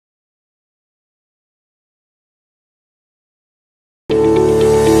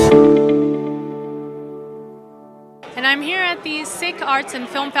Sikh Arts and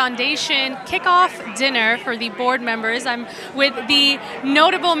Film Foundation kickoff dinner for the board members. I'm with the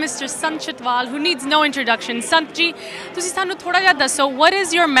notable Mr. Sant Chitwal, who needs no introduction. Sant ji, ਤੁਸੀਂ ਸਾਨੂੰ ਥੋੜਾ ਜਿਹਾ ਦੱਸੋ, what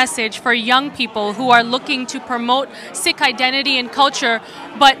is your message for young people who are looking to promote Sikh identity and culture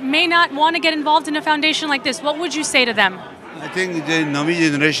but may not want to get involved in a foundation like this? What would you say to them? I think the Navi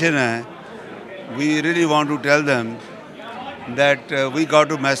generation, we really want to tell them that we got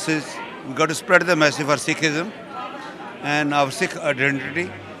to spread the message for Sikhism and our Sikh identity.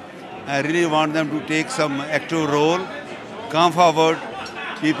 I really want them to take some active role, come forward,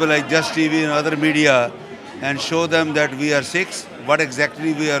 people like Just TV and other media, and show them that we are Sikhs, what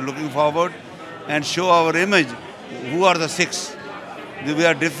exactly we are looking forward, and show our image, who are the Sikhs. We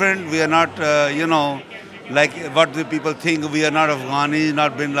are different, we are not, like what the people think. We are not Afghani,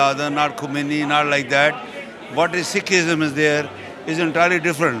 not Bin Laden, not Khomeini, not like that. What is Sikhism is there is entirely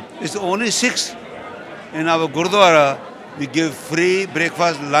different. It's only Sikhs. In our Gurdwara, we give free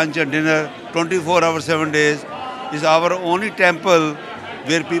breakfast, lunch and dinner 24 hours, 7 days. It's our only temple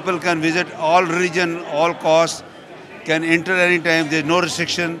where people can visit all religion, all costs, can enter anytime, there's no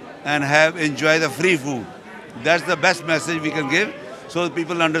restriction, and enjoy the free food. That's the best message we can give so that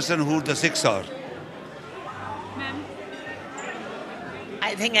people understand who the Sikhs are.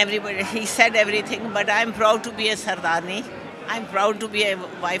 I think everybody, he said everything, but I'm proud to be a Sardarni. I'm proud to be a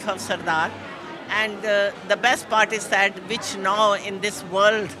wife of Sardar. And the best part is that which now in this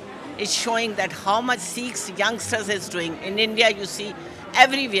world is showing that how much Sikhs, youngsters is doing. In India, you see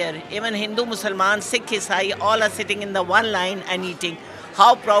everywhere, even Hindu, Musliman, Sikh, Isai, all are sitting in the one line and eating.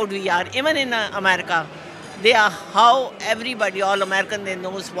 How proud we are. Even in America, they are how everybody, all American, they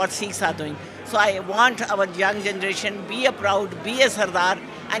knows what Sikhs are doing. So I want our young generation, be a proud, be a Sardar,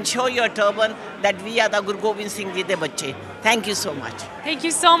 and show your turban that we are the Guru Gobind Singh Ji de bache. Thank you so much. Thank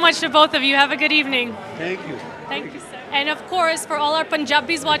you so much to both of you. Have a good evening. Thank you. Thank you, sir. And of course, for all our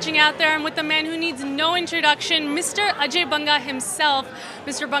Punjabis watching out there, I'm with the man who needs no introduction, Mr. Ajay Banga himself.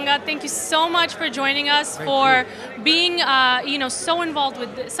 Mr. Banga, thank you so much for joining us, for being, so involved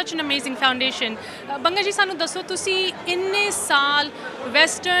with such an amazing foundation. Banga ji, sanu dasso, tusi inne saal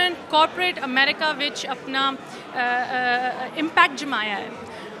Western corporate America vich apna impact jamaya hai.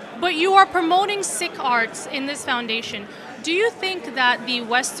 But you are promoting Sikh arts in this foundation. Do you think that the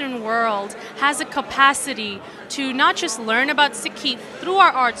Western world has a capacity to not just learn about Sikhi through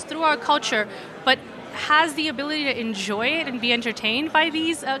our arts, through our culture, but has the ability to enjoy it and be entertained by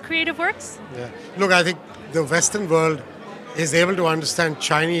these creative works? Yeah. Look, I think the Western world is able to understand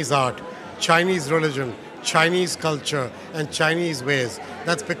Chinese art, Chinese religion, Chinese culture, and Chinese ways.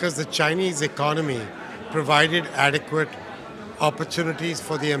 That's because the Chinese economy provided adequate opportunities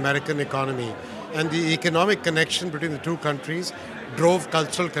for the American economy. And the economic connection between the two countries drove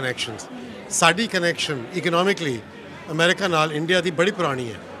cultural connections. Sadi connection, economically, America and India is very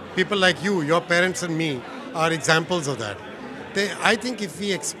old. People like you, your parents and me are examples of that. I think if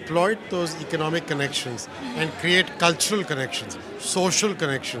we exploit those economic connections and create cultural connections, social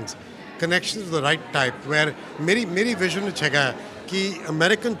connections, connections of the right type, where my vision is that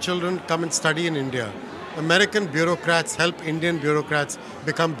American children come and study in India. American bureaucrats help Indian bureaucrats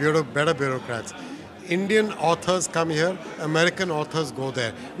become better bureaucrats. Indian authors come here, American authors go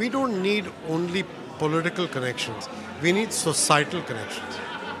there. We don't need only political connections. We need societal connections.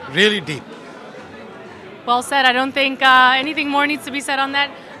 Really deep. Well said. I don't think anything more needs to be said on that.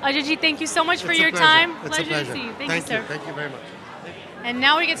 Ajay ji, thank you so much for your time. It's a pleasure. To see you. Thank you, sir. Thank you very much. And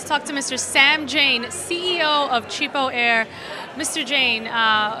now we get to talk to Mr. Sam Jain, CEO of Cheapo Air. Mr. Jain,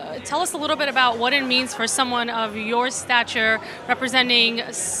 tell us a little bit about what it means for someone of your stature, representing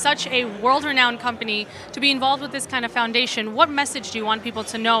such a world-renowned company, to be involved with this kind of foundation. What message do you want people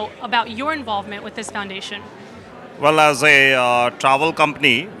to know about your involvement with this foundation? Well, as a travel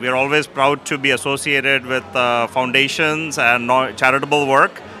company, we are always proud to be associated with foundations and charitable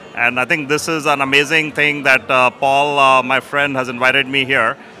work. And I think this is an amazing thing that Paul, my friend, has invited me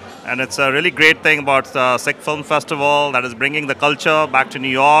here. And it's a really great thing about the Sikh Film Festival that is bringing the culture back to New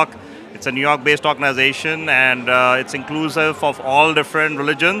York. It's a New York-based organization, and it's inclusive of all different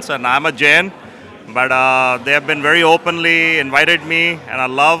religions. And I'm a Jain, but they have been very openly invited me, and I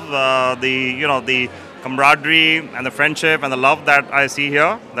love the camaraderie and the friendship and the love that I see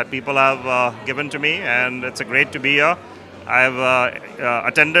here that people have given to me, and it's great to be here. I've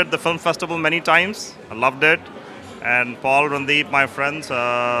attended the film festival many times. I loved it. And Paul, Randeep, my friends,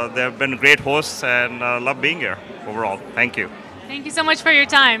 they have been great hosts, and love being here overall. Thank you. Thank you so much for your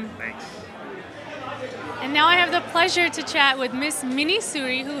time. Thanks. And now I have the pleasure to chat with Miss Mini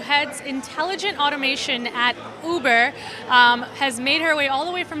Suri, who heads intelligent automation at Uber, has made her way all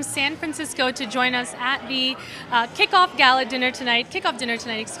the way from San Francisco to join us at the kickoff dinner tonight,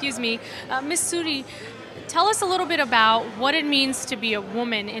 excuse me. Miss Suri, tell us a little bit about what it means to be a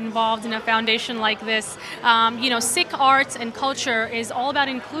woman involved in a foundation like this. You know, Sikh arts and culture is all about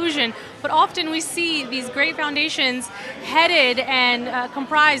inclusion, but often we see these great foundations headed and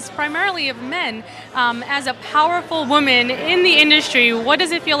comprised primarily of men. As a powerful woman in the industry, what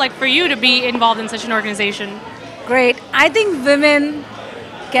does it feel like for you to be involved in such an organization? Great. I think women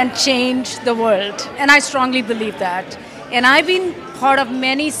can change the world, and I strongly believe that. And I've been part of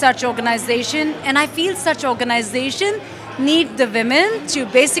many such organizations, and I feel such organizations need the women to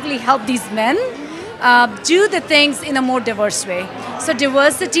basically help these men do the things in a more diverse way. So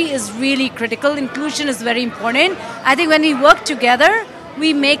diversity is really critical. Inclusion is very important. I think when we work together,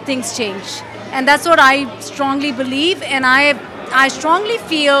 we make things change. And that's what I strongly believe, and I strongly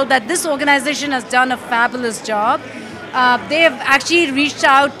feel that this organization has done a fabulous job. They have actually reached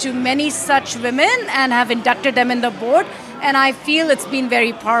out to many such women and have inducted them in the board. And I feel it's been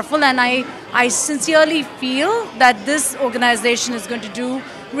very powerful, and I sincerely feel that this organization is going to do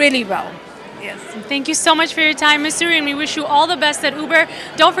really well. Yes. Thank you so much for your time, Ms. Suri, and we wish you all the best at Uber.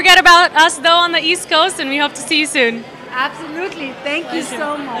 Don't forget about us, though, on the East Coast, and we hope to see you soon. Absolutely. Thank you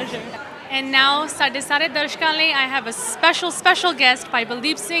so much. And now, ਸਾਡੇ ਸਾਰੇ ਦਰਸ਼ਕਾਂ ਲਈ I have a special guest, ਭਾਈ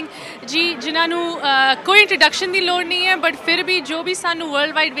ਬਲਦੀਪ ਸਿੰਘ ਜੀ, ਜਿਨ੍ਹਾਂ ਨੂੰ ਕੋਈ introduction ਦੀ ਲੋੜ ਨਹੀਂ ਹੈ, ਬਟ ਫਿਰ ਵੀ ਜੋ ਵੀ ਸਾਨੂੰ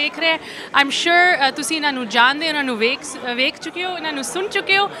ਵਰਲਡ ਵਾਈਡ ਵੇਖ ਰਹੇ, I'm sure ਤੁਸੀਂ ਇਹਨਾਂ ਨੂੰ ਜਾਣਦੇ ਹੋ, ਇਹਨਾਂ ਨੂੰ ਵੇਖ ਚੁੱਕੇ ਹੋ, ਇਹਨਾਂ ਨੂੰ ਸੁਣ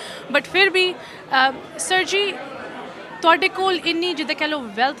ਚੁੱਕੇ ਹੋ, ਬਟ ਫਿਰ ਵੀ ਸਰ ਜੀ, ਤੁਹਾਡੇ ਕੋਲ ਇੰਨੀ ਜਿੱਦਾਂ ਕਹਿ ਲਓ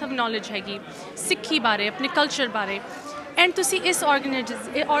ਵੈਲਥ ਆਫ ਨੌਲੇਜ ਹੈਗੀ ਸਿੱਖੀ ਬਾਰੇ, ਆਪਣੇ ਕਲਚਰ ਬਾਰੇ, ਐਂਡ ਤੁਸੀਂ ਇਸ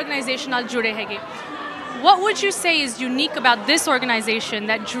ਆਰਗੇਨਾਈਜੇਸ਼ਨ ਨਾਲ ਜੁੜੇ ਹੈਗੇ. What would you say is unique about this organization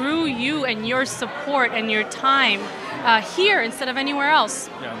that drew you and your support and your time here instead of anywhere else?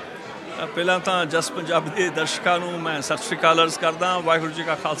 ਪਹਿਲਾਂ ਤਾਂ ਜਸ ਪੰਜਾਬ ਦੇ ਦਰਸ਼ਕਾਂ ਨੂੰ ਮੈਂ ਸਤਿ ਸ਼੍ਰੀ ਅਕਾਲ ਅਰਜ਼ ਕਰਦਾ, ਵਾਹਿਗੁਰੂ ਜੀ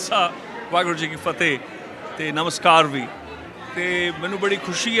ਕਾ ਖਾਲਸਾ, ਵਾਹਿਗੁਰੂ ਜੀ ਕੀ ਫਤਿਹ, ਤੇ ਨਮਸਕਾਰ ਵੀ. ਤੇ ਮੈਨੂੰ ਬੜੀ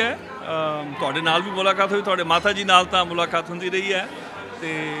ਖੁਸ਼ੀ ਹੈ ਤੁਹਾਡੇ ਨਾਲ ਵੀ ਮੁਲਾਕਾਤ ਹੋਈ, ਤੁਹਾਡੇ ਮਾਤਾ ਜੀ ਨਾਲ ਤਾਂ ਮੁਲਾਕਾਤ ਹੁੰਦੀ ਰਹੀ ਹੈ,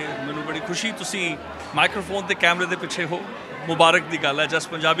 ਤੇ ਮੈਨੂੰ ਬੜੀ ਖੁਸ਼ੀ ਤੁਸੀਂ ਮਾਈਕਰੋਫੋਨ ਤੇ ਕੈਮਰੇ ਦੇ ਪਿੱਛੇ ਹੋ. ਮੁਬਾਰਕ ਦੀ ਗੱਲ ਹੈ, ਜਸ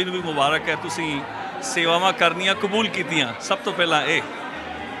ਪੰਜਾਬੀ ਨੂੰ ਵੀ ਮੁਬਾਰਕ ਹੈ, ਤੁਸੀਂ ਸੇਵਾਵਾਂ ਕਰਨੀਆਂ ਕਬੂਲ ਕੀਤੀਆਂ, ਸਭ ਤੋਂ ਪਹਿਲਾਂ ਇਹ.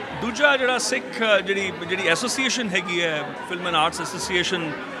 ਦੂਜਾ ਜਿਹੜਾ ਸਿੱਖ ਜਿਹੜੀ ਐਸੋਸੀਏਸ਼ਨ ਹੈਗੀ ਹੈ, film and arts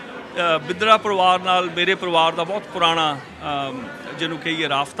association, Bindra ਪਰਿਵਾਰ ਨਾਲ ਮੇਰੇ ਪਰਿਵਾਰ ਦਾ ਬਹੁਤ ਪੁਰਾਣਾ ਜਿਹਨੂੰ ਕਹੀਏ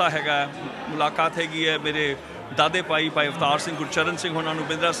ਰਾਬਤਾ ਹੈਗਾ, ਮੁਲਾਕਾਤ ਹੈਗੀ ਹੈ. ਮੇਰੇ ਦਾਦੇ ਭਾਈ ਅਵਤਾਰ ਸਿੰਘ, ਗੁਰਚਰਨ ਸਿੰਘ ਉਹਨਾਂ ਨੂੰ,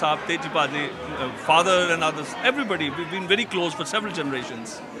 ਬਿੰਦਰਾ ਸਾਹਿਬ, ਤੇਜੀ ਭਾਜੀ, father and others, everybody we bean very close for several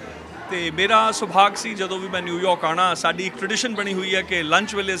generations. ਤੇ ਮੇਰਾ ਸੁਭਾਗ ਸੀ ਜਦੋਂ ਵੀ ਮੈਂ ਨਿਊਯਾਰਕ ਆਉਣਾ, ਸਾਡੀ ਇੱਕ ਟ੍ਰੈਡੀਸ਼ਨ ਬਣੀ ਹੋਈ ਹੈ ਕਿ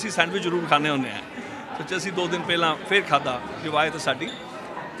ਲੰਚ ਵੇਲੇ ਅਸੀਂ ਸੈਂਡਵਿਚ ਜ਼ਰੂਰ ਖਾਂਦੇ ਹੁੰਦੇ ਹਾਂ. ਸੋਚਿਆ ਅਸੀਂ 2 ਦਿਨ ਪਹਿਲਾਂ ਫਿਰ ਖਾਧਾ, ਰਿਵਾਇਤ ਸਾਡੀ.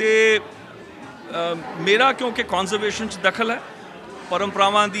 ਤੇ ਮੇਰਾ ਕਿਉਂਕਿ ਕਨਜ਼ਰਵੇਸ਼ਨ 'ਚ ਦਖਲ ਹੈ,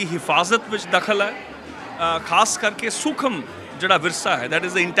 ਪਰੰਪਰਾਵਾਂ ਦੀ ਹਿਫਾਜ਼ਤ ਵਿੱਚ ਦਖਲ ਹੈ, ਖਾਸ ਕਰਕੇ ਸੂਖਮ ਜਿਹੜਾ ਵਿਰਸਾ ਹੈ, ਦੈਟ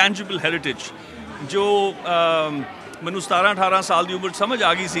ਇਜ਼ ਦ ਇੰਟੈਂਜੀਬਲ ਹੈਰੀਟੇਜ, ਜੋ ਮੈਨੂੰ 17-18 ਸਾਲ ਦੀ ਉਮਰ 'ਚ ਸਮਝ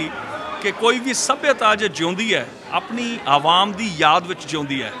ਆ ਗਈ ਸੀ ਕਿ ਕੋਈ ਵੀ ਸੱਭਿਅਤਾ ਜੇ ਜਿਉਂਦੀ ਹੈ ਆਪਣੀ ਆਵਾਮ ਦੀ ਯਾਦ ਵਿੱਚ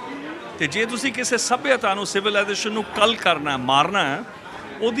ਜਿਉਂਦੀ ਹੈ, ਤੇ ਜੇ ਤੁਸੀਂ ਕਿਸੇ ਸੱਭਿਅਤਾ ਨੂੰ, ਸਿਵਲਾਈਜੇਸ਼ਨ ਨੂੰ ਕਲ ਕਰਨਾ, ਮਾਰਨਾ ਹੈ,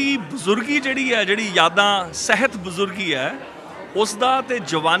 ਉਹਦੀ ਬਜ਼ੁਰਗੀ ਜਿਹੜੀ ਯਾਦਾਂ ਸਹਿਤ ਬਜ਼ੁਰਗੀ ਹੈ, ਉਸ ਦਾ ਤੇ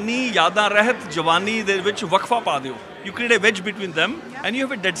ਜਵਾਨੀ, ਯਾਦਾਂ ਰਹਿਤ ਜਵਾਨੀ ਦੇ ਵਿੱਚ ਵਕਫਾ ਪਾ ਦਿਓ. You create a veg between them and you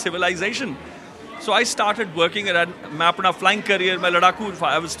have a dead civilization. So I started working at ਮੈਂ ਆਪਣਾ flying career, ਮੈਂ ਲੜਾਕੂ,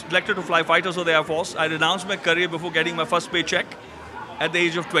 I was selected to fly fighters of the Air Force. I renounced my career before getting my first paycheck at the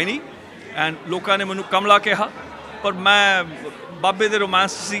age of 20. And ਲੋਕਾਂ ਨੇ ਮੈਨੂੰ ਕਮਲਾ ਕਿਹਾ, ਪਰ ਮੈਂ ਬਾਬੇ ਦੇ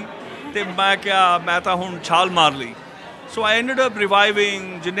ਰੋਮਾਂਸ ਸੀ, ਤੇ ਮੈਂ ਕਿਹਾ ਮੈਂ ਤਾਂ ਹੁਣ ਛਾਲ ਮਾਰ ਲਈ. ਸੋ ਆਈ ਐਂਡਡ ਅਪ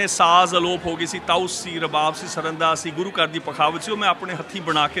ਰਿਵਾਈਵਿੰਗ, ਜਿੰਨੇ ਸਾਜ਼ ਅਲੋਪ ਹੋ ਗਏ ਸੀ, ਤਾਊਸ ਸੀ, ਰਬਾਬ ਸੀ, ਸਰੰਦਾ ਸੀ, ਗੁਰੂ ਘਰ ਦੀ ਪਖਾਵਤ ਸੀ, ਉਹ ਮੈਂ ਆਪਣੇ ਹੱਥੀਂ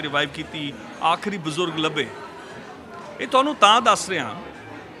ਬਣਾ ਕੇ ਰਿਵਾਈਵ ਕੀਤੀ. ਆਖਰੀ ਬਜ਼ੁਰਗ ਲੱਭੇ. ਇਹ ਤੁਹਾਨੂੰ ਤਾਂ ਦੱਸ ਰਿਹਾ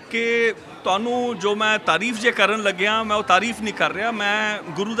ਕਿ ਤੁਹਾਨੂੰ ਜੋ ਮੈਂ ਤਾਰੀਫ ਜੇ ਕਰਨ ਲੱਗਿਆ, ਮੈਂ ਉਹ ਤਾਰੀਫ ਨਹੀਂ ਕਰ ਰਿਹਾ,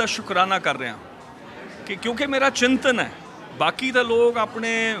 ਮੈਂ ਗੁਰੂ ਦਾ ਸ਼ੁਕਰਾਨਾ ਕਰ ਰਿਹਾ ਕਿ ਕਿਉਂਕਿ ਮੇਰਾ ਚਿੰਤਨ ਹੈ. ਬਾਕੀ ਤਾਂ ਲੋਕ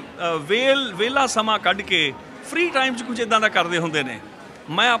ਆਪਣੇ ਵੇਲਾ ਸਮਾਂ ਕੱਢ ਕੇ ਫ੍ਰੀ ਟਾਈਮ 'ਚ ਕੁਝ ਇੱਦਾਂ ਦਾ ਕਰਦੇ ਹੁੰਦੇ ਨੇ,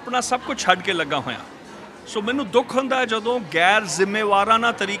 ਮੈਂ ਆਪਣਾ ਸਭ ਕੁਝ ਛੱਡ ਕੇ ਲੱਗਾ ਹੋਇਆ. ਸੋ ਮੈਨੂੰ ਦੁੱਖ ਹੁੰਦਾ ਜਦੋਂ ਗੈਰ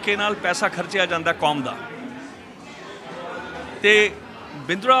ਜ਼ਿੰਮੇਵਾਰਾਨਾ ਤਰੀਕੇ ਨਾਲ ਪੈਸਾ ਖਰਚਿਆ ਜਾਂਦਾ ਕੌਮ ਦਾ. ਤੇ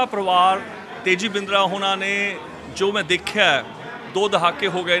ਬਿੰਦਰਾ ਪਰਿਵਾਰ, ਤੇਜੀ ਬਿੰਦਰਾ ਉਹਨਾਂ ਨੇ, ਜੋ ਮੈਂ ਦੇਖਿਆ, 2 ਦਹਾਕੇ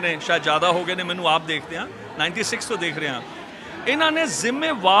ਹੋ ਗਏ ਨੇ, ਸ਼ਾਇਦ ਜ਼ਿਆਦਾ ਹੋ ਗਏ ਨੇ, ਮੈਨੂੰ ਆਪ ਦੇਖਦੇ ਹਾਂ, 96 ਤੋਂ ਦੇਖ ਰਿਹਾ, ਇਹਨਾਂ ਨੇ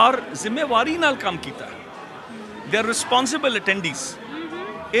ਜ਼ਿੰਮੇਵਾਰੀ ਨਾਲ ਕੰਮ ਕੀਤਾ. They are responsible ਅਟੈਂਡੀਜ਼.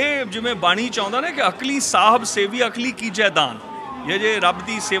 ਇਹ ਜਿਵੇਂ ਬਾਣੀ ਚਾਹੁੰਦਾ ਨਾ ਕਿ ਅਕਲੀ ਸਾਹਿਬ ਸੇਵੀ ਅਕਲੀ ਕੀਜੈ ਦਾਨ, ਜੇ ਰੱਬ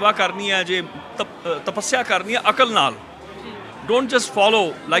ਦੀ ਸੇਵਾ ਕਰਨੀ ਹੈ, ਜੇ ਤਪੱਸਿਆ ਕਰਨੀ ਹੈ ਅਕਲ ਨਾਲ, don't just follow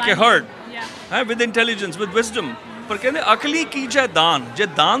like A heard, with intelligence, with wisdom, पर कहते अकली कीजिए दान जे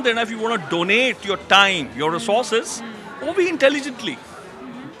दान देना if you want to donate your time your resources वो भी intelligently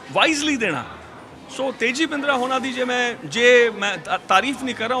wisely देना सो तेजी बिंद्रा होना दी जे मैं तारीफ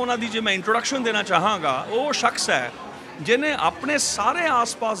नहीं कर रहा होना दी जे मैं इंट्रोडक्शन देना चाहांगा वो शख्स है जिन्हें अपने सारे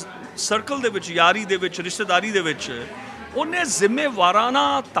आस पास सर्कल दे विच यारी दे विच रिश्तेदारी दे विच उन्हें जिम्मेवाराना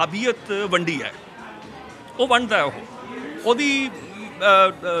ताबीयत वंडी है वो वंडदा है ਉਹਦੀ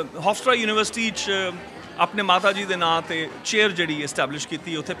ਹੌਫਸਟਰਾ ਯੂਨੀਵਰਸਿਟੀ 'ਚ ਆਪਣੇ ਮਾਤਾ ਜੀ ਦੇ ਨਾਂ 'ਤੇ ਚੇਅਰ ਜਿਹੜੀ ਐਸਟੈਬਲਿਸ਼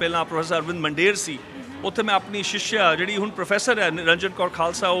ਕੀਤੀ ਉੱਥੇ ਪਹਿਲਾਂ ਪ੍ਰੋਫੈਸਰ ਅਰਵਿੰਦ ਮੰਡੇਰ ਸੀ ਉੱਥੇ ਮੈਂ ਆਪਣੀ ਸ਼ਿਸ਼ਿਆ ਜਿਹੜੀ ਹੁਣ ਪ੍ਰੋਫੈਸਰ ਹੈ ਨਿਰੰਜਨ ਕੌਰ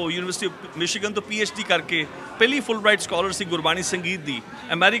ਖਾਲਸਾ ਉਹ ਯੂਨੀਵਰਸਿਟੀ ਆਫ ਮਿਸ਼ੀਗਨ ਤੋਂ PhD ਕਰਕੇ ਪਹਿਲੀ ਫੁੱਲਬ੍ਰਾਈਟ ਸਕਾਲਰ ਸੀ ਗੁਰਬਾਣੀ ਸੰਗੀਤ ਦੀ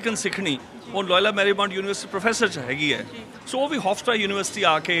ਅਮਰੀਕਨ ਸਿੱਖਣੀ ਉਹ ਲੋਇਲਾ ਮੈਰੀਬਾਉਂਡ ਯੂਨੀਵਰਸਿਟੀ ਪ੍ਰੋਫੈਸਰ 'ਚ ਹੈਗੀ ਹੈ ਸੋ ਉਹ ਵੀ ਹੌਫਸਟਰਾ ਯੂਨੀਵਰਸਿਟੀ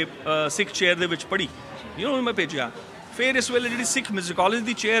ਆ ਕੇ ਸਿੱਖ ਚੇਅਰ ਦੇ ਵਿੱਚ ਪੜ੍ਹੀ ਮੈਂ ਭੇਜਿਆ फिर इस वेले जी सिख म्यूजिकोलॉजी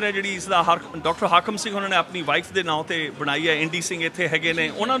की चेयर है जी इसका डॉक्टर हाकम सिंह उन्होंने अपनी वाइफ के नाम से बनाई है इंडी सिंह इतने है ने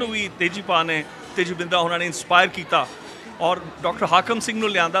उन्होंने भी तेजी पा ने तेजी बिंदा उन्होंने इंस्पायर किया और डॉक्टर हाकम सिंह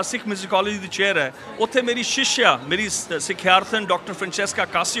लिया सिख म्यूजिकोलॉजी की चेयर है उत्थे मेरी शिष्या मेरी सिख्यार्थन डॉक्टर फ्रेंचेस्का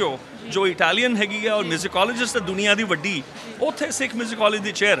कासियो जो इटालियन हैगी है और म्यूजिकोलॉजिस्ट है दुनिया की वड्डी उत्थे सिख म्यूजिकोलॉजी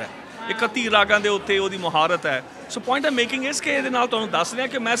की चेयर है 31 रागां दे उत्ते ओहदी मुहारत है सो पॉइंट आई मेकिंग इस कि ये दस रहा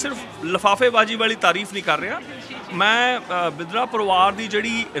कि मैं सिर्फ लिफाफेबाजी वाली तारीफ नहीं कर रहा मैं बिद्रा परिवार की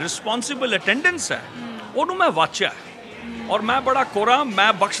जी रिस्पोंसिबल अटेंडेंस है उन्होंने मैं वाचिया और मैं बड़ा कोरा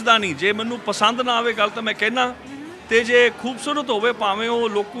मैं बख्शदा नहीं जे मैनू पसंद ना आवे गल तो मैं कहना तो जे खूबसूरत होवे भावें वो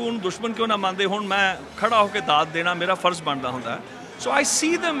लोग उन्होंने दुश्मन क्यों ना मानते हुण मैं खड़ा होकर दाद देना मेरा फर्ज बनता होंदा है सो आई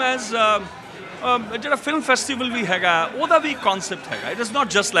सी देम एज जो फिल्म फैसटीवल भी हैगा ਉਹਦਾ भी कॉन्सेप्ट हैगा it is not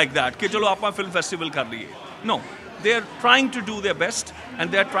just like that कि चलो आप फिल्म फैसटीवल कर लीए no they are trying to do their best and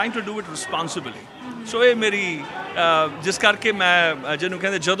they are trying to do it responsibly सो ये मेरी जिस करके मैं जिन्हों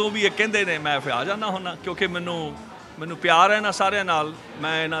कहते जदों भी ये कहते ने मैं फिर आ जाना होना क्योंकि मैनू प्यार है ना सारे नाल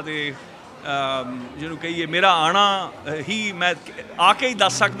मैं इन्हां दे जिन्हों कहिए मेरा आना ही मैं आके ही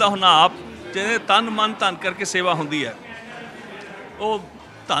दस सकता होना आप जिन्हें तन मन धन करके सेवा होंदी है वो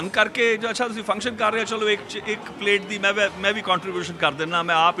धन करके जो अच्छा तुम फंक्शन कर रहे हो चलो एक प्लेट की मैं भी कॉन्ट्रीब्यूशन कर देना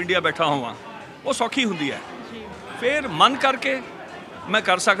मैं आप इंडिया बैठा हुआ वो सौखी होंगी है फिर मन करके मैं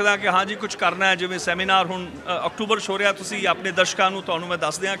कर सकता कि हाँ जी कुछ करना है जिवें सैमीनार हुण अक्टूबर हो रहा तुसीं अपने दर्शकों को तुहानूं मैं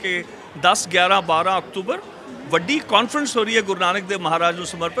दस दियां कि 10, 11, 12 अक्टूबर वड्डी कॉन्फ्रेंस हो रही है गुरु नानक देव महाराज को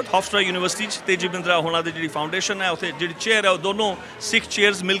समर्पित हॉफस्ट्रा यूनिवर्सिटी तेजी बिंद्रा होना दी जी फाउंडेशन है उत्थे जी चेयर है वो दोनों सिख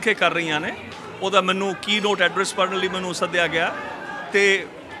चेयर्स मिल के कर रही ने वह मैनू की नोट एड्रैस पढ़ने लई मैनू सद्दिया गया तो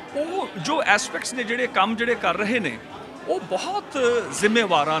वो जो एस्पैक्ट्स ने जिहड़े काम जिहड़े कर रहे हैं वो बहुत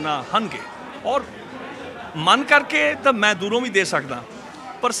जिम्मेवाराना हनगे और मन करके तो मैं दूरों भी दे सकदा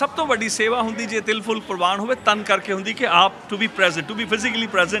पर सब तो वड्डी सेवा हुंदी जे तिल फुल प्रवान होवे तन करके हुंदी कि आप to be present to be physically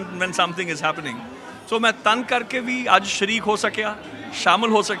present when something is happening so मैं तन करके भी अज शरीक हो सकिया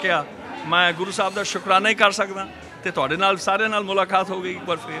शामिल हो सकिया मैं गुरु साहब का शुकराना ही कर सकदा ते तुहाडे नाल सारे नाल मुलाकात हो गई एक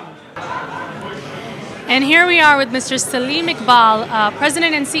बार फिर And here we are with Mr. Salim Iqbal,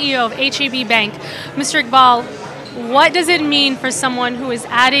 President and CEO of HAB Bank. Mr. Iqbal, what does it mean for someone who is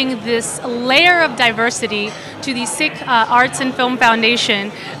adding this layer of diversity to the Sikh Arts and Film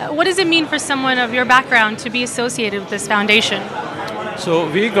Foundation? What does it mean for someone of your background to be associated with this foundation? So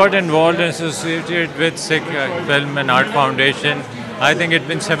we got involved and associated with Sikh Film and Art Foundation. I think it's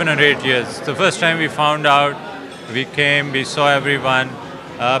been 7 or 8 years. The first time we found out, we came, we saw everyone.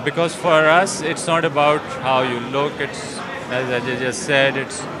 Because for us, it's not about how you look, it's, as Ajay just said,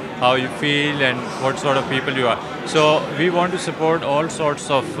 it's how you feel and what sort of people you are. So we want to support all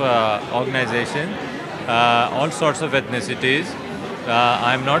sorts of organizations, all sorts of ethnicities.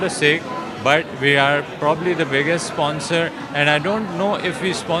 I'm not a Sikh, but we are probably the biggest sponsor, and I don't know if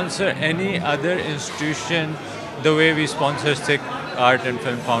we sponsor any other institution the way we sponsor Sikh Art and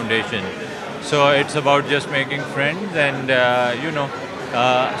Film Foundation. So it's about just making friends and,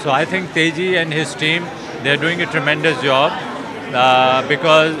 so I think Teji and his team, they're doing a tremendous job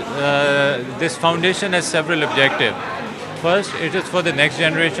because this foundation has several objectives. First, it is for the next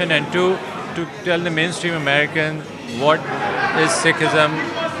generation, and two, to tell the mainstream American what is Sikhism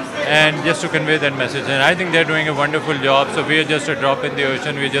and just to convey that message. And I think they're doing a wonderful job. So we are just a drop in the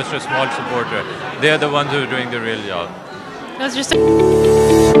ocean. We're just a small supporter. They are the ones who are doing the real job. That was just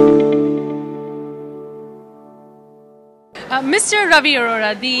Mr. Ravi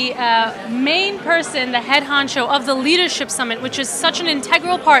Arora, the main person, the head honcho of the Leadership Summit, which is such an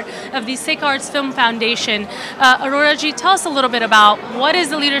integral part of the Sikh Arts Film Foundation. Arora ji, tell us a little bit about what is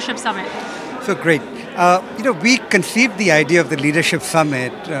the Leadership Summit? So great. We conceived the idea of the Leadership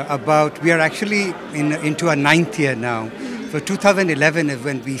Summit we are actually into our 9th year now. So 2011 is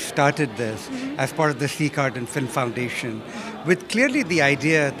when we started this as part of the Sikh Art and Film Foundation, with clearly the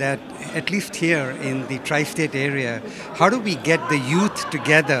idea that, at least here in the tri-state area, how do we get the youth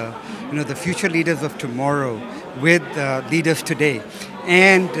together, the future leaders of tomorrow, with leaders today?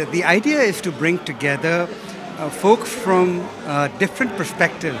 And the idea is to bring together folks from different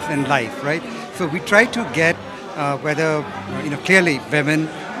perspectives in life, right? So we try to get whether, clearly women,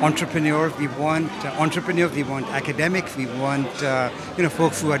 entrepreneurs, we want academics, we want,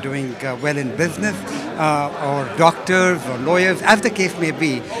 folks who are doing well in business, or doctors or lawyers, as the case may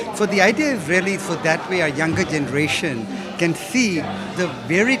be. So the idea is really so that way our younger generation can see the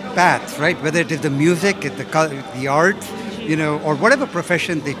varied paths, right? Whether it is the music, the arts, or whatever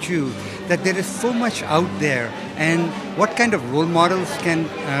profession they choose, that there is so much out there, and what kind of role models can,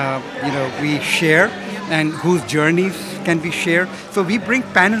 we share, and whose journeys can be shared. So we bring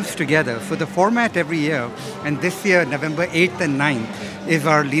panels together. So the format every year, and this year, November 8th and 9th, is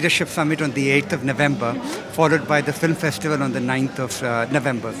our Leadership Summit on the 8th of November, followed by the Film Festival on the 9th of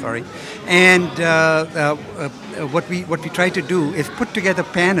November, And what we try to do is put together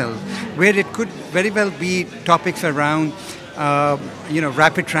panels where it could very well be topics around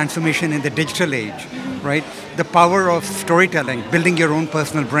rapid transformation in the digital age, right? The power of storytelling, building your own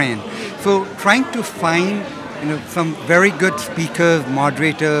personal brand. So trying to find, some very good speakers,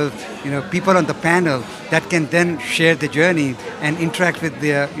 moderators, people on the panel that can then share the journey and interact with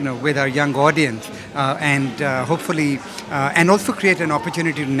with our young audience, and hopefully, and also create an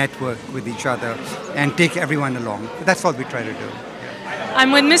opportunity to network with each other and take everyone along. So that's what we try to do.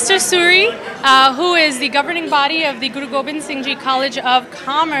 I'm with Mr. Suri, who is the governing body of the Guru Gobind Singh Ji College of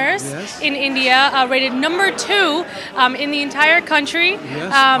Commerce in India, rated number 2 in the entire country.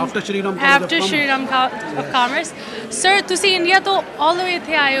 Yes, after Shri Ram College of Commerce. Sir, tusi India to all the way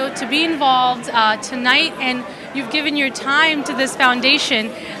the aayo to be involved tonight, and you've given your time to this foundation.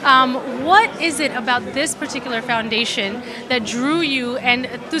 What is it about this particular foundation that drew you, and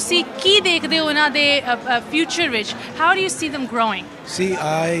tusi ki dekhde ho na de future which? How do you see them growing? See,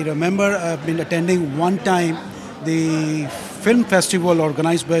 I remember I've been attending one time the film festival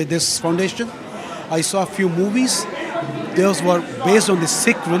organized by this foundation. I saw a few movies. Those were based on the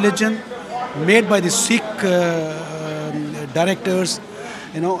Sikh religion, made by the Sikh directors,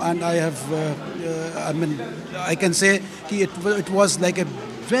 and I have, I can say it was like a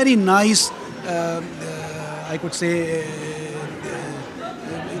very nice, I could say,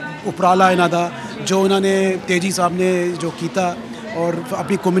 उपराला इन्हां दा जो उन्होंने तेजी साहब ने जो किया और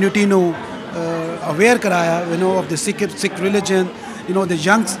अपनी कम्युनिटी नू अवेयर कराया of the Sikh religion, the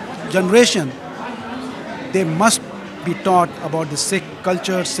young generation, they must be taught about the Sikh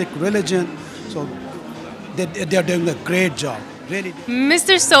culture, Sikh religion. So they are doing a great job. Really.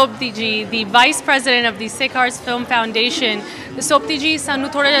 Mr. Sopti ji, the Vice President of the Sikh Arts Film Foundation, Sopti ji, sanu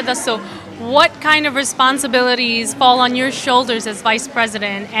thoda ja dasso, what kind of responsibilities fall on your shoulders as Vice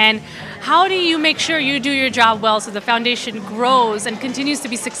President, and how do you make sure you do your job well so the foundation grows and continues to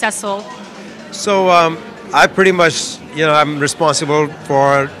be successful? So I pretty much, I'm responsible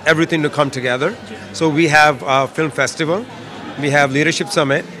for everything to come together. So we have a film festival, we have Leadership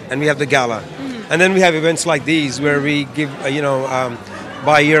Summit, and we have the gala. And then we have events like these where we give,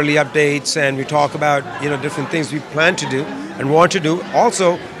 bi-yearly updates, and we talk about, different things we plan to do and want to do.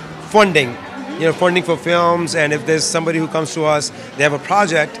 Also, funding, funding for films, and if there's somebody who comes to us, they have a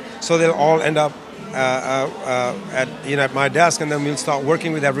project, so they'll all end up at my desk, and then we'll start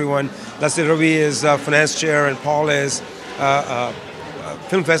working with everyone. Let's say Ravi is finance chair and Paul is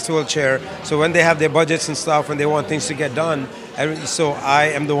film festival chair. So when they have their budgets and stuff and they want things to get done, so I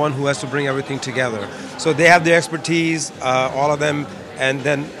am the one who has to bring everything together. So they have their expertise, all of them, and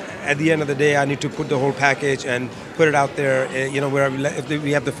then at the end of the day, I need to put the whole package and put it out there. If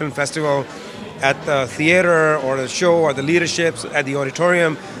we have the film festival at the theater or the show or the leaderships at the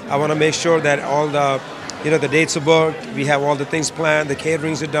auditorium, I want to make sure that all the, the dates are booked, we have all the things planned, the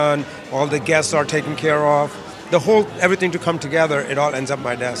caterings are done, all the guests are taken care of. Everything to come together, it all ends up at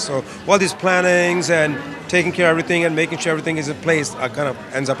my desk. So all these plannings and taking care of everything and making sure everything is in place, kind of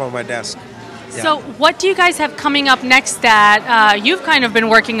ends up on my desk. Yeah. So what do you guys have coming up next that you've kind of been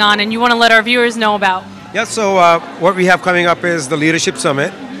working on and you want to let our viewers know about? Yeah, so what we have coming up is the Leadership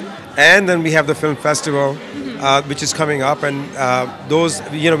Summit, and then we have the Film Festival, which is coming up, and those,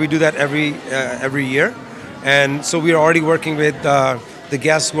 we do that every year. And so we're already working with the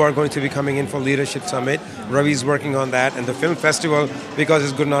guests who are going to be coming in for Leadership Summit. Ravi's working on that, and the Film Festival, because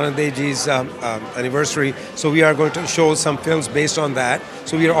it's Guru Nanak Dev Ji's anniversary, so we are going to show some films based on that.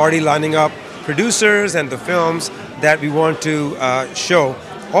 So we are already lining up producers and the films that we want to show.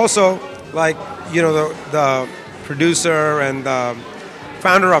 Also, like, the producer and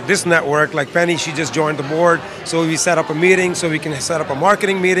founder of this network. Like Penny, she just joined the board, so we set up a meeting, so we can set up a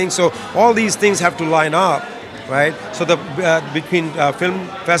marketing meeting. So all these things have to line up, right? So the between Film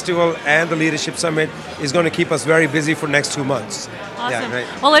Festival and the Leadership Summit is going to keep us very busy for next 2 months. Awesome. Yeah,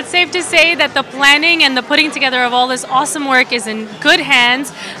 right. Well, it's safe to say that the planning and the putting together of all this awesome work is in good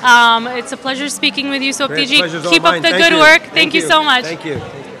hands. It's a pleasure speaking with you, Soptiji. Keep up the good work. Thank you so much. Thank you.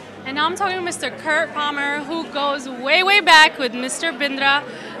 And now I'm talking to Mr. Kurt Palmer, who goes way, way back with Mr. Bindra.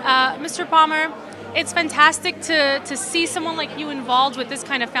 Mr. Palmer, it's fantastic to see someone like you involved with this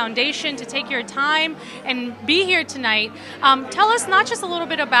kind of foundation, to take your time and be here tonight. Tell us not just a little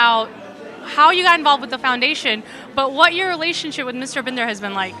bit about how you got involved with the foundation, but what your relationship with Mr. Bindra has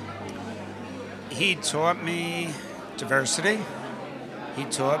been like. He taught me diversity. He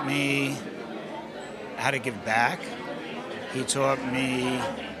taught me how to give back. He taught me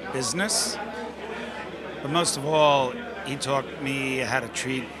business. But most of all, he taught me how to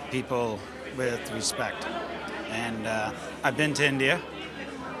treat people with respect. And I've been to India.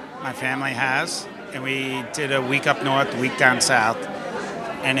 My family has. And we did a week up north, a week down south.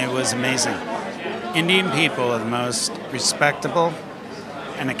 And it was amazing. Indian people are the most respectable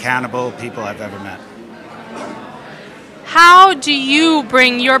and accountable people I've ever met. How do you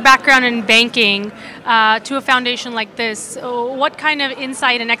bring your background in banking to a foundation like this? What kind of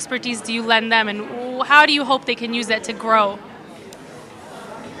insight and expertise do you lend them, and how do you hope they can use that to grow?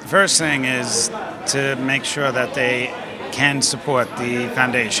 The first thing is to make sure that they can support the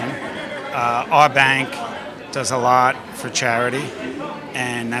foundation. Our bank does a lot for charity,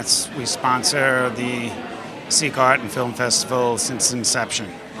 and we sponsor the Sikh Art and Film Festival since inception.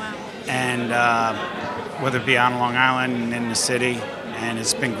 Wow. And whether it be on Long Island, in the city, and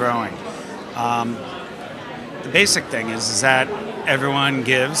it's been growing. The basic thing is that everyone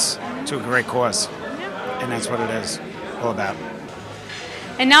gives to a great cause, and that's what it is all about.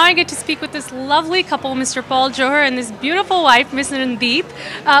 And now I get to speak with this lovely couple, Mr. Paul Johar and this beautiful wife, Ms. Randeep.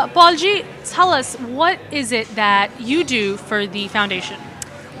 Paulji, tell us, what is it that you do for the foundation?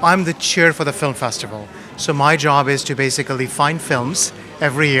 I'm the chair for the film festival. So my job is to basically find films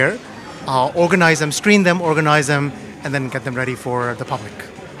every year, organize them, screen them, organize them, and then get them ready for the public.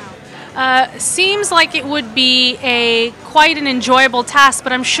 Seems like it would be quite an enjoyable task,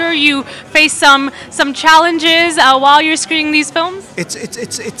 but I'm sure you face some challenges while you're screening these films.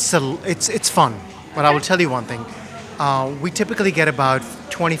 It's fun, but I will tell you one thing. We typically get about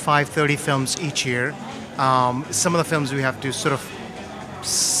 25, 30 films each year. Some of the films we have to sort of,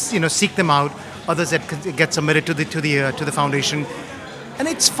 seek them out. Others that get submitted to the foundation. And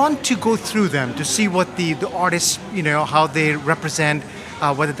it's fun to go through them, to see what the artists, how they represent,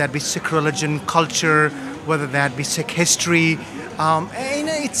 whether that be Sikh religion, culture, whether that be Sikh history.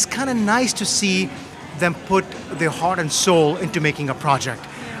 It's kind of nice to see them put their heart and soul into making a project.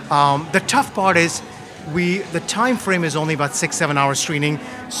 The tough part is the time frame is only about 6-7 hours screening,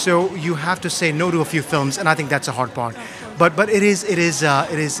 so you have to say no to a few films, and I think that's a hard part. But it's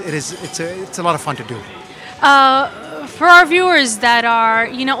a lot of fun to do. For our viewers that are,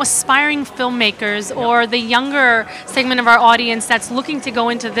 aspiring filmmakers, or the younger segment of our audience that's looking to go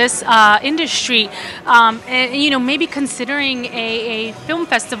into this industry, and, maybe considering a film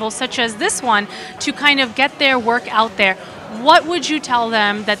festival such as this one to kind of get their work out there, what would you tell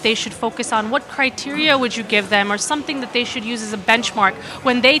them that they should focus on? What criteria would you give them, or something that they should use as a benchmark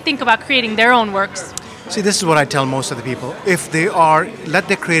when they think about creating their own works? See, this is what I tell most of the people. If they let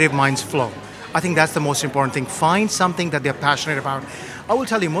their creative minds flow. I think that's the most important thing. Find something that they're passionate about. I will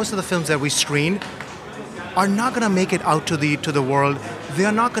tell you, most of the films that we screen are not going to make it out to the world. They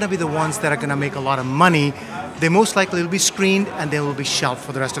are not going to be the ones that are going to make a lot of money. They most likely will be screened and they will be shelved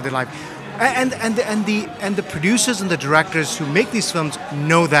for the rest of their life. And the producers and the directors who make these films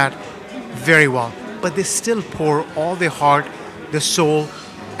know that very well. But they still pour all their heart, their soul,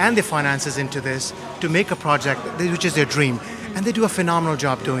 and their finances into this to make a project which is their dream. And they do a phenomenal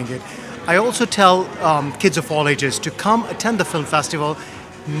job doing it. I also tell kids of all ages to come attend the film festival,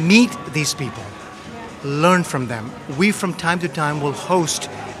 meet these people, learn from them. We, from time to time, will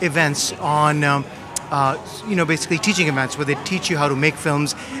host events on, basically teaching events where they teach you how to make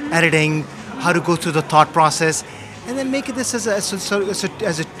films, editing, how to go through the thought process, and then make it this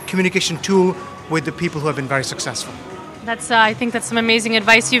as a communication tool with the people who have been very successful. I think that's some amazing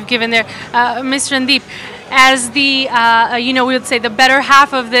advice you've given there. Ms. Randeep, as the, we would say the better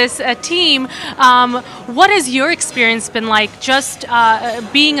half of this team, what has your experience been like just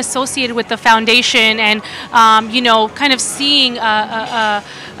being associated with the foundation and, kind of seeing, your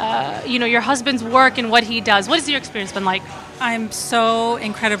husband's work and what he does? What has your experience been like? I'm so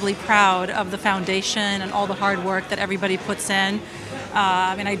incredibly proud of the foundation and all the hard work that everybody puts in.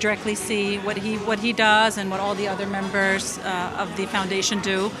 I directly see what he does and what all the other members of the foundation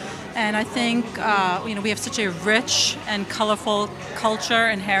do. And I think we have such a rich and colorful culture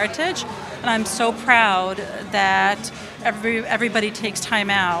and heritage. And I'm so proud that everybody takes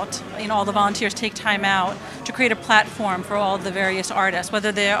time out, all the volunteers take time out to create a platform for all the various artists,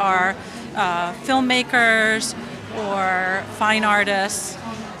 whether they are filmmakers or fine artists.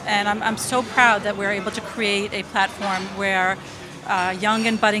 And I'm so proud that we're able to create a platform where young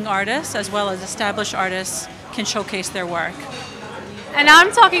and budding artists as well as established artists can showcase their work. And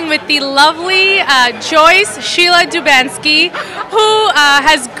I'm talking with the lovely Joyce Sheila Dubansky, who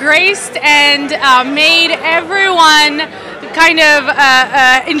has graced and made everyone kind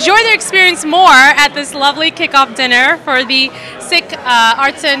of enjoy their experience more at this lovely kickoff dinner for the Sikh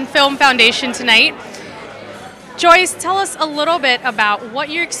Arts and Film Foundation tonight. Joyce, tell us a little bit about what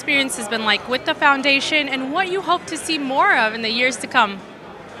your experience has been like with the foundation and what you hope to see more of in the years to come.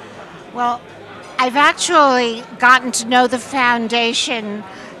 Well, I've actually gotten to know the foundation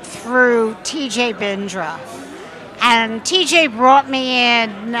through TJ Bindra. And TJ brought me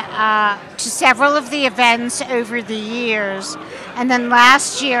in to several of the events over the years. And then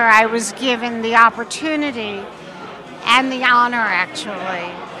last year I was given the opportunity and the honor,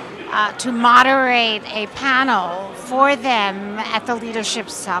 actually, to moderate a panel for them at the Leadership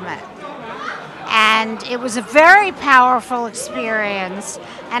Summit. And it was a very powerful experience,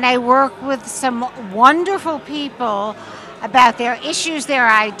 and I worked with some wonderful people about their issues, their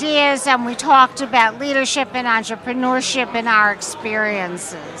ideas, and we talked about leadership and entrepreneurship and our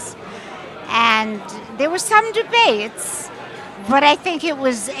experiences. And there were some debates, but I think it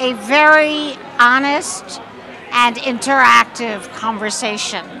was a very honest and interactive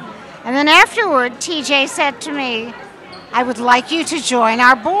conversation. And then afterward, TJ said to me, I would like you to join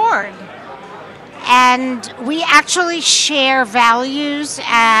our board. And we actually share values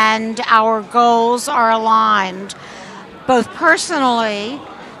and our goals are aligned, both personally,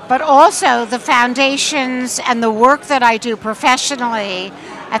 but also the foundations and the work that I do professionally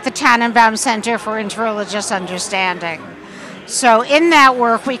at the Tannenbaum Center for Interreligious Understanding. So in that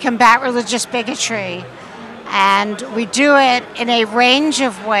work, we combat religious bigotry, and we do it in a range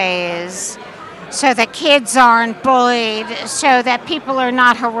of ways so that kids aren't bullied, so that people are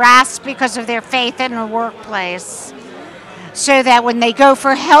not harassed because of their faith in the workplace, so that when they go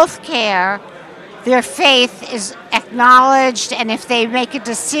for health care, their faith is acknowledged, and if they make a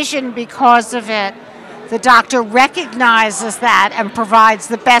decision because of it, the doctor recognizes that and provides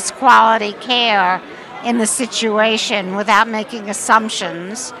the best quality care in the situation without making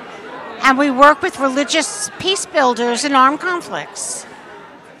assumptions. And we work with religious peace builders in armed conflicts.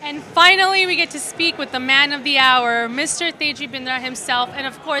 And finally, we get to speak with the man of the hour, Mr. Teji Bindra himself, and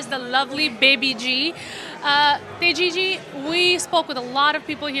of course, the lovely Baby G. Teji ji, we spoke with a lot of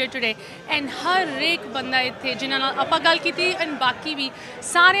people here today, and har ek banda ithe jinna naal aapa gal kiti and baki bhi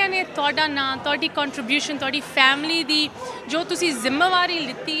sareyan ne toda na todi contribution todi family di jo tusi zimmewari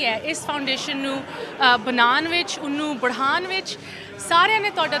litti hai is foundation nu banan vich unnu badhan vich sareyan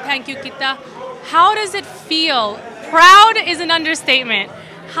ne toda thank you kita. How does it feel? Proud is an understatement.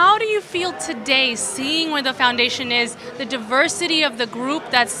 How do you feel today seeing where the foundation is, the diversity of the group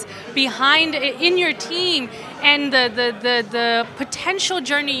that's behind in your team, and the potential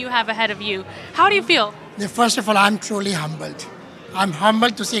journey you have ahead of you? How do you feel? First of all, I'm truly humbled. I'm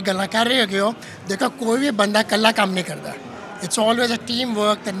humbled to see galla kar rahe ho dekho koi bhi banda kalla kaam nahi karta. It's always a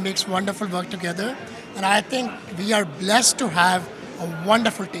teamwork that makes wonderful work together, and I think we are blessed to have a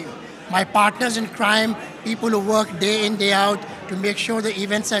wonderful team. My partners in crime, people who work day in, day out to make sure the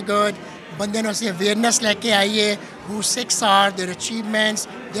events are good. Bande no se awareness leke aiye who Sikhs are, their achievements,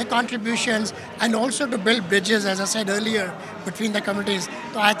 their contributions, and also to build bridges, as I said earlier, between the communities.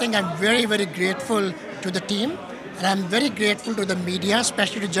 So I think I'm very, very grateful to the team, and I'm very grateful to the media,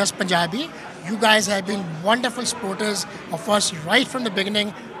 especially to Just Punjabi. You guys have been wonderful supporters of us right from the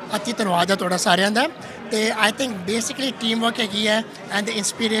beginning. I think basically teamwork hai, and the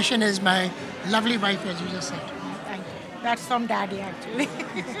inspiration is my lovely wife, as you just said. Thank you. That's from Daddy, actually.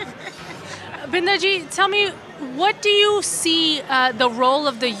 Bindra ji, tell me, what do you see the role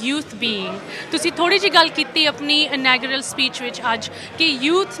of the youth being? Tusi thodi ji gal kiti apni inaugural speech which aaj ki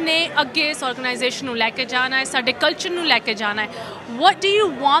youth ne agge is organization nu leke jana hai, sade culture nu leke jana hai. What do you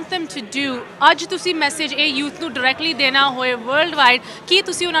want them to do? Aaj tusi message a youth nu directly dena hoye worldwide, ki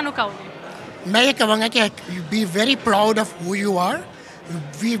tusi unna nu kahoge? मैं ये कहूँगा कि be very proud of who you are.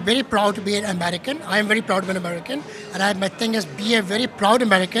 Be very proud to be an American. I am very proud to be an American, and my thing is be a very proud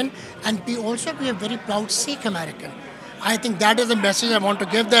American, and be a very proud Sikh American. I think that is the message I want to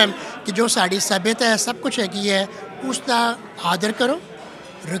give them कि जो साड़ी सभ्यता है सब कुछ है उसका आदर करो,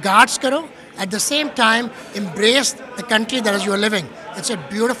 regards करो. At the same time, embrace the country that you are living. It's a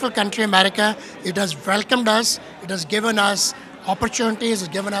beautiful country, America. It has welcomed us. It has given us opportunities.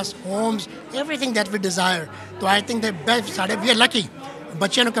 It's given us homes, everything that we desire. So I think the best, we are lucky.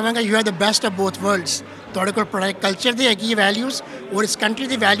 बच्चों ने कहेंगे you are the best of both worlds. थोड़े को पढ़ाई culture दी है values और इस country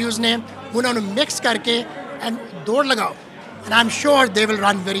दी values ने उन्होंने mix करके and दौड़ लगाओ. And I'm sure they will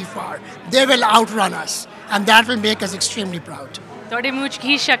run very far. They will outrun us. And that will make us extremely proud. Tode much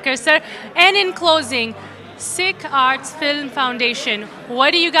ki shakkar, sir. And in closing, Sikh Arts Film Foundation,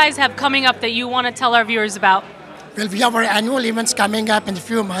 what do you guys have coming up that you want to tell our viewers about? Well, we have our annual events coming up in a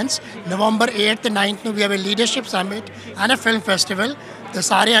few months. November 8th and 9th, we have a leadership summit and a film festival. The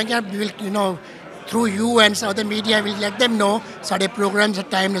sare we will, through you and other media, we'll let them know sare programs at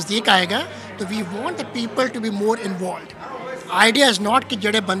time nazdeek aayega. So we want the people to be more involved. Idea is not कि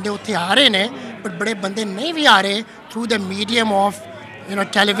जड़े बंदे उत्थे आ रहे ने, but बड़े बंदे नहीं भी आ रहे through the medium of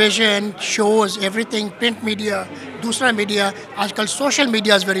television, shows, everything, print media, दूसरा media. आजकल social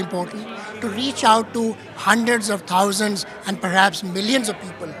media is very important to reach out to hundreds of thousands and perhaps millions of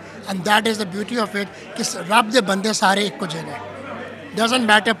people. And that is the beauty of it कि रब दे बंदे सारे एक को जगह. Doesn't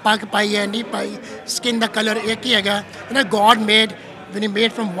matter पग पाई है नहीं पाई, skin the color एक ही हैगा. God made when He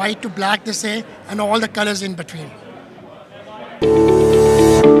made from white to black, they say, and all the colors in between.